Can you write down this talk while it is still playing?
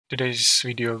Today's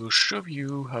video will show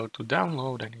you how to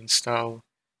download and install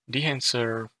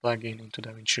Dehancer plugin into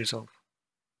Davinci Resolve.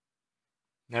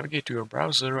 Navigate to your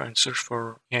browser and search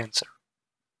for Dehancer.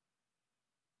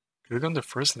 Click on the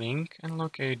first link and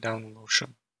locate Download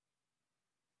option.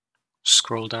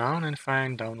 Scroll down and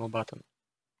find Download button.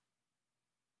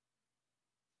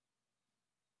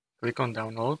 Click on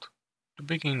Download to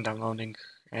begin downloading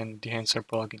and Dehancer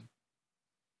plugin.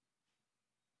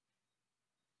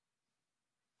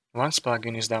 Once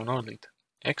plugin is downloaded,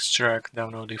 extract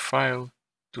downloaded file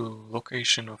to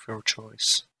location of your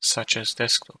choice, such as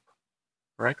desktop.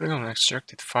 Right-click on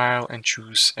extracted file and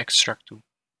choose Extract to.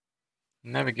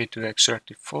 Navigate to the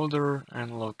extracted folder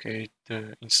and locate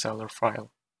the installer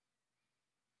file.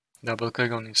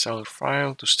 Double-click on installer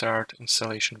file to start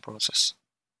installation process.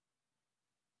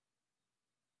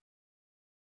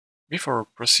 Before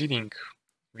proceeding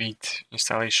with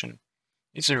installation,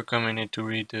 it's recommended to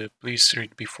read the Please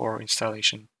Read Before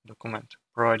Installation document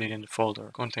provided in the folder.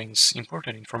 It contains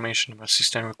important information about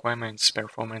system requirements,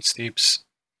 performance tips,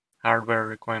 hardware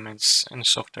requirements, and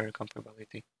software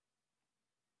compatibility.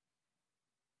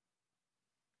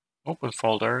 Open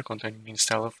folder containing the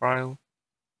installer file.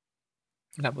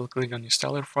 Double-click on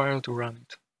installer file to run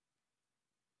it.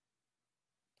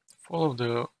 Follow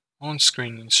the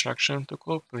on-screen instruction to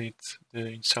complete the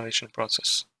installation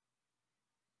process.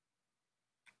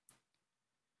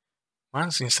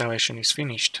 Once installation is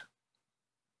finished,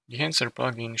 the Dehancer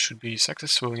plugin should be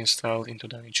successfully installed into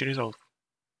Davinci Resolve.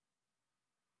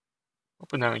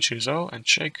 Open Davinci Resolve and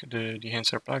check the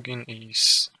Dehancer plugin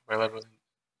is available in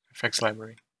effects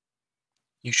library.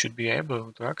 You should be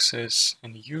able to access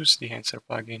and use the Dehancer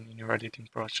plugin in your editing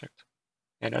project.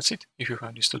 And that's it. If you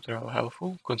found this tutorial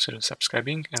helpful, consider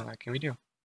subscribing and liking the video.